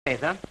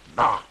Sir?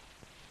 Bah.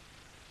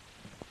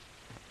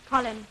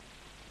 Colin,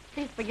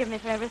 please forgive me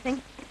for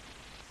everything.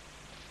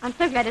 I'm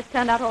so glad it's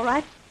turned out all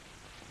right.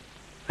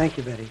 Thank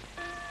you, Betty.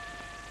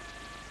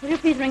 Will you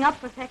please ring up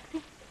for a taxi?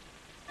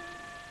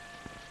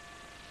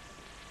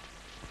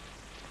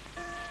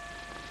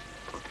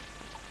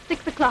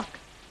 $6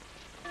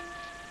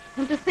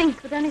 And to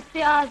think that only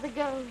 3 hours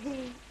ago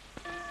he...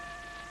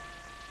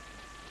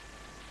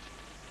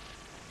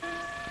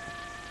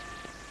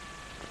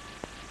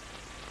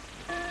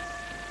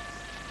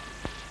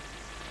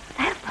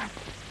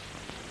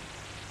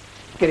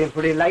 Getting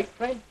pretty late,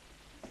 Fred?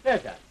 No,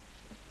 sir.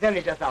 It's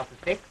only just after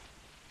 6.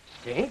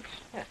 6?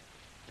 Yeah.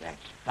 That's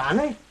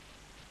funny.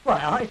 Well,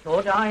 I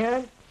thought I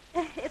heard...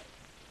 It's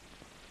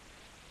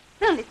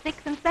only 6,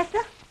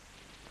 Inspector.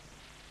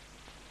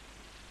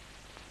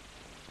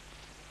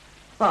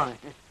 Fine.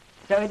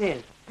 So it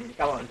is.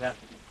 Come on, sir.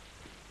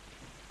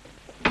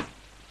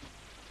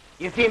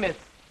 You see, miss,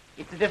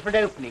 it's a different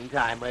opening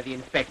time where the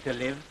inspector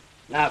lives.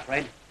 Now,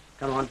 Fred,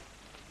 come on.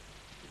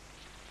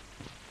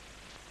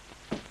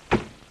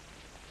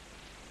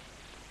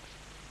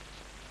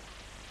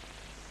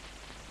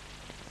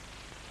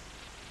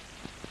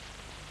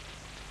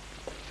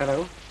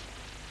 Hello?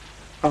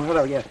 Oh,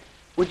 hello, yes.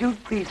 Would you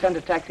please send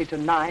a taxi to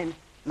 9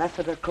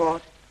 Massacre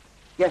Court?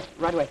 Yes,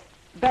 right away.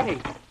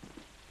 Betty!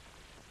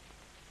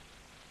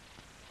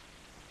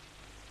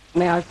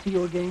 May I see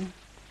you again?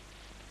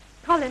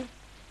 Colin,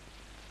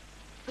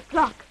 the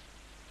clock.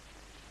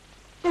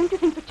 Don't you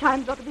think the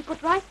chimes ought to be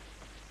put right?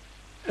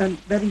 And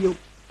Betty, you...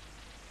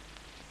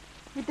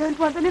 We don't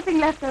want anything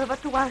left over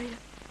to worry us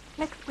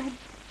next Wednesday.